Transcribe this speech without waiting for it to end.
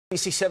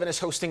ABC7 is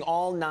hosting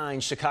all 9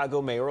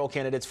 Chicago mayoral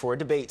candidates for a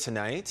debate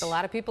tonight. A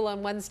lot of people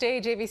on one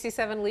stage.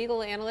 ABC7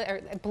 legal analyst or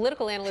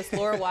political analyst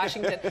Laura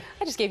Washington.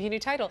 I just gave you a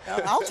new title.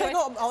 I'll take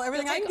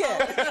everything I can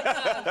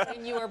get.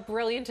 And you are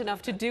brilliant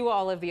enough to do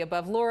all of the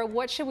above. Laura,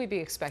 what should we be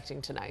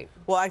expecting tonight?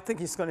 Well, I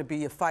think it's going to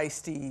be a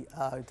feisty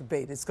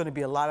debate. It's going to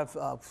be a lot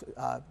of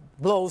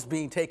blows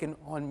being taken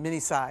on many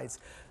sides.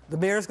 The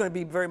mayor's going to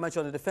be very much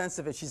on the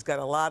defensive, and she's got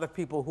a lot of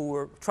people who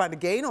are trying to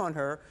gain on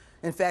her.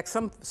 In fact,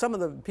 some of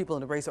the people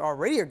in the race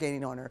already are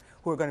gaining on her,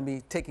 who are going to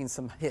be taking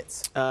some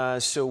hits.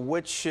 So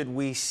what should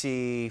we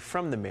see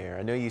from the mayor?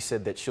 I know you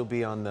said that she'll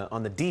be on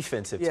the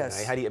defensive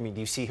tonight. How do you, do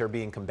you see her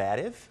being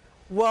combative?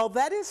 Well,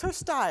 that is her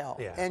style,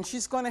 yeah. And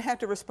she's going to have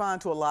to respond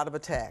to a lot of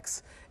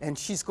attacks, and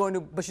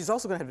but she's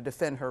also going to have to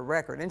defend her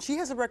record, and she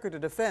has a record to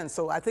defend.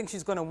 So I think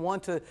she's going to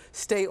want to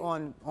stay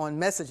on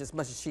message as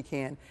much as she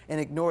can and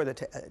ignore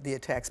the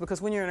attacks,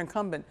 because when you're an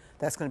incumbent,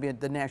 that's going to be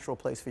the natural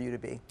place for you to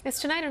be. Is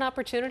tonight an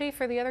opportunity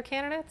for the other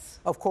candidates?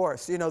 Of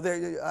course, you know,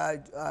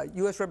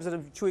 U.S.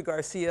 Representative Chuy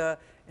Garcia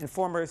and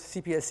former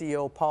CPS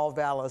CEO Paul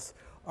Vallas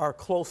are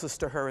closest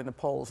to her in the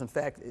polls. In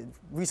fact,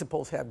 recent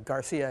polls have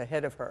Garcia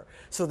ahead of her.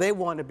 So they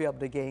want to be able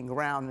to gain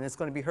ground, and it's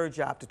going to be her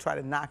job to try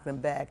to knock them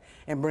back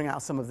and bring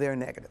out some of their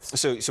negatives.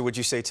 So would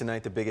you say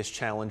tonight the biggest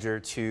challenger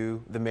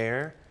to the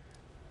mayor?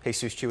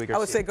 Jesus Chuy Garcia? I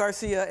would say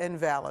Garcia and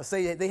Vallas.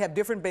 They have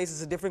different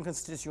bases and different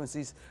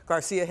constituencies.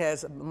 Garcia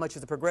has much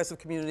of the progressive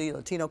community,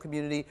 Latino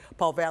community.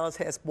 Paul Vallas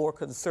has more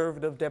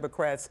conservative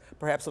Democrats,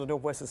 perhaps on the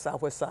northwest and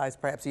southwest sides,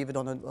 perhaps even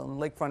on the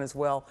lakefront as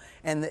well.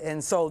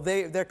 And so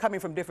they're coming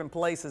from different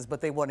places, but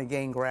they want to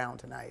gain ground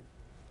tonight.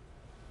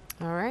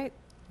 All right.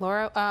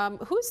 Laura,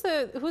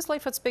 who's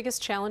Lightfoot's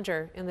biggest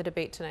challenger in the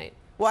debate tonight?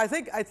 Well, I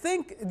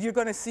think you're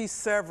going to see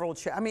several.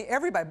 I mean,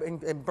 everybody.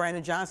 And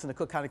Brandon Johnson, the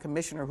Cook County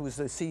Commissioner, who's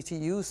the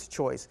CTU's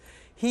choice,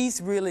 he's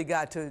really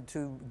got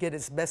to get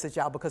his message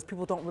out, because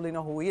people don't really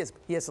know who he is.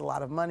 He has a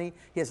lot of money.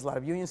 He has a lot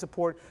of union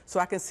support. So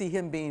I can see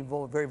him being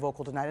very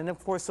vocal tonight. And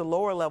of course, the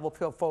lower level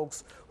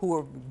folks who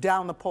are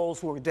down the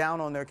polls, who are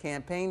down on their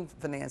campaign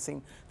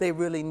financing, they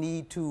really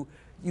need to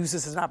use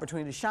this as an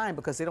opportunity to shine,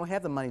 because they don't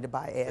have the money to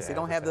buy ads. They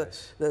don't have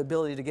the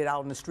ability to get out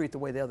on the street the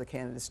way the other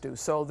candidates do.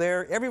 So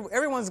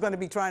everyone's going to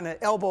be trying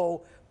to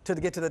elbow to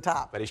get to the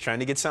top. But he's trying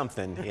to get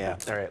something. Yeah.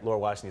 All right, Laura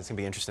Washington, it's going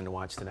to be interesting to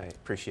watch tonight.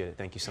 Appreciate it.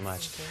 Thank you so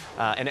much.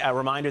 And a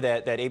reminder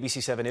that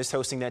ABC7 is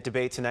hosting that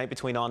debate tonight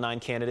between all 9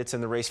 candidates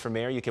in the race for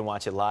mayor. You can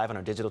watch it live on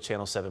our digital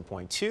channel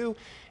 7.2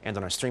 and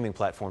on our streaming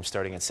platform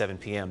starting at 7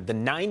 p.m. The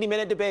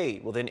 90-minute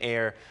debate will then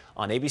air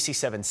on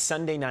ABC7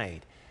 Sunday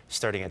night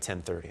starting at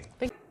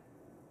 10:30.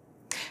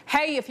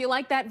 Hey, if you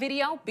like that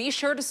video, be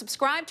sure to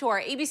subscribe to our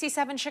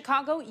ABC7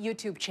 Chicago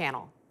YouTube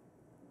channel.